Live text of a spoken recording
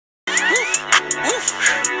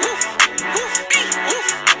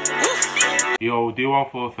Yo,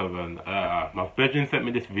 D147, my brethren sent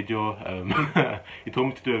me this video. He told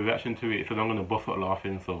me to do a reaction to it, so I'm gonna bust out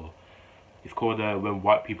laughing. So it's called When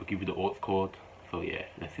White People Give You the Oats Code. So yeah,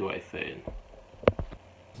 let's see what it's saying.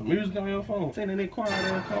 Some music on your phone, sending it quiet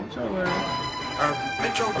and call with your ass.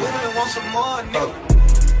 Metro Boomin want some more,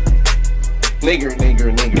 Nigger.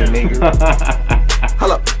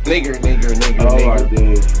 Hold up, nigger.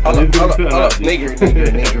 Hold up,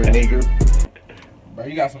 nigger. Bro,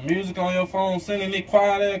 you got some music on your phone, sending it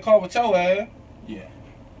quiet and call with your ass. Yeah.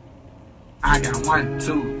 I got 1,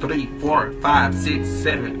 2, 3, 4, 5, 6,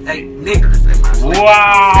 7, 8 niggers in my slave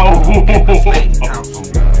Wow!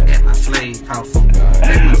 house. At my slave house.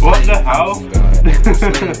 What the hell?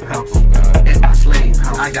 At my slave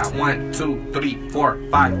house. I got 1, 2, 3, 4,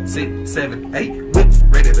 5, 6, 7, 8 whips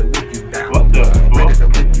ready to whip you down. What the fuck? Ready to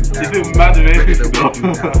whip you down. This is mad Ready to whip you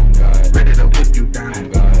down. Ready to whip you down.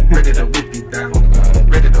 Ready to whip you down.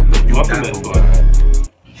 Ready to whip you What's down. in this one?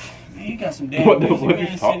 Man, you got some damn What the music, fuck man,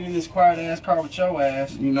 is sitting in this quiet ass car with your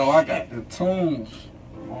ass. You know, I got the tunes.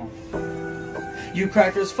 You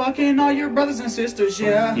crackers fucking all your brothers and sisters,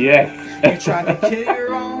 yeah. Yes. You tried to kill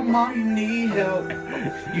your own mom, you need help.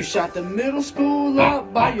 You shot the middle school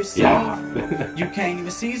up by yourself. You can't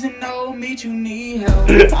even season no meat, you need help.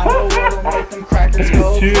 I know what'll make them crackers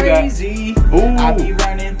go crazy. I be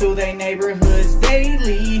running through their neighborhoods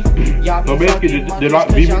daily. Y'all So be basically, fucking they're like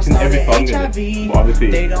monkeys 'cause remixing y'all every started song in it. HIV. But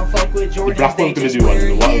obviously, They don't fuck with the Jordans, black they one's gonna just do one, wear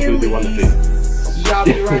and the white one's gonna do one of Yeezys. this. Y'all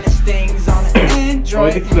be running stings on an Oh,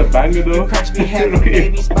 Android. this is a banger though. You cracks be having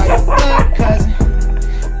babies by your blood cousin.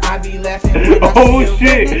 I be laughing when I Oh see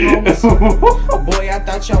shit! a redneck Boy, I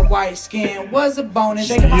thought your white skin was a bonus.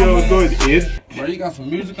 Yo, good is. Bro, you got some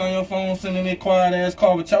music on your phone, sending it quiet ass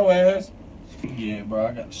call with your ass. Yeah, bro,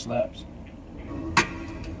 I got the slaps.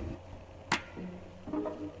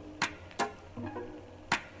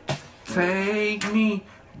 Take me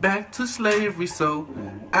back to slavery so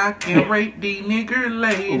I can rape these nigger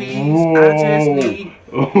ladies. Whoa. I just need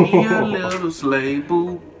me a little slave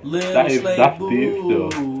boo. That's deep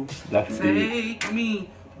still. That's deep. Take me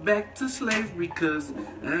back to slavery cause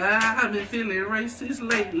I've been feeling racist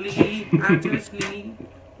lately. I just need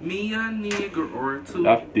me a nigger or two.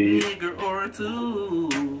 That's deep. Nigger or two.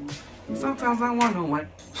 Sometimes I wonder what.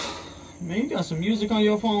 Man, you got some music on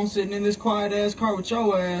your phone sitting in this quiet ass car with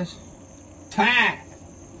your ass. Time.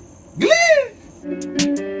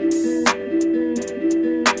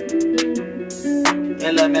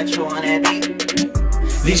 Metro on that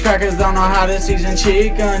beat. These crackers don't know how to season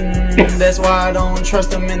chicken. That's why I don't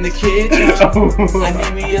trust them in the kitchen. I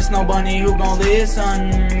need me a snow bunny who gon'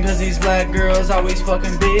 listen. Cause these black girls always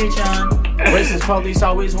fucking bitchin'. Racist police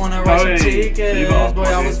always wanna write some tickets. Boy,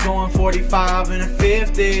 I was going 45 and a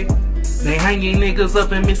 50. They hanging niggas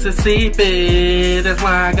up in Mississippi. That's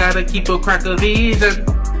why I gotta keep a cracker vision.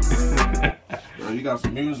 Bro, you got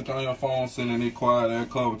some music on your phone, sending it quiet and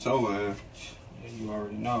call with your ass. Yeah, you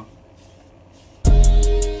already know.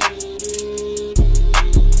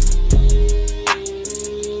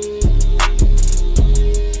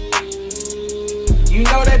 You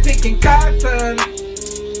know they picking cotton.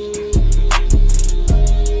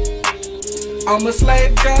 I'm a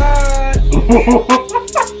slave god.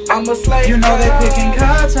 I'm a slave god. You know they picking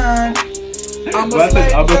cotton. I'm a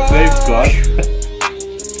slave god.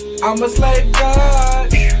 I'm a slave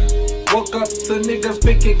god. Woke up to niggas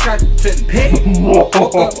picking cotton. Woke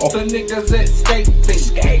up to niggas escaping.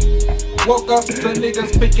 Woke up to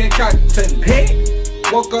niggas picking cotton.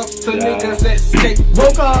 Woke up to niggas escaping.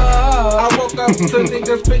 Woke up. I woke up to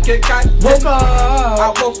niggas picking cotton. Woke up.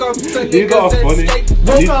 I woke up to These are niggas funny. escaping.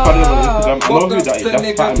 These funny on Instagram. I know who that is.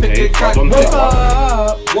 That's Fat and Page. I don't Woke know.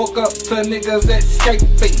 up. Woke up to niggas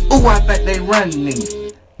escaping. Ooh, I think they running.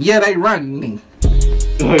 Yeah, they running.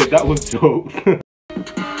 That was dope.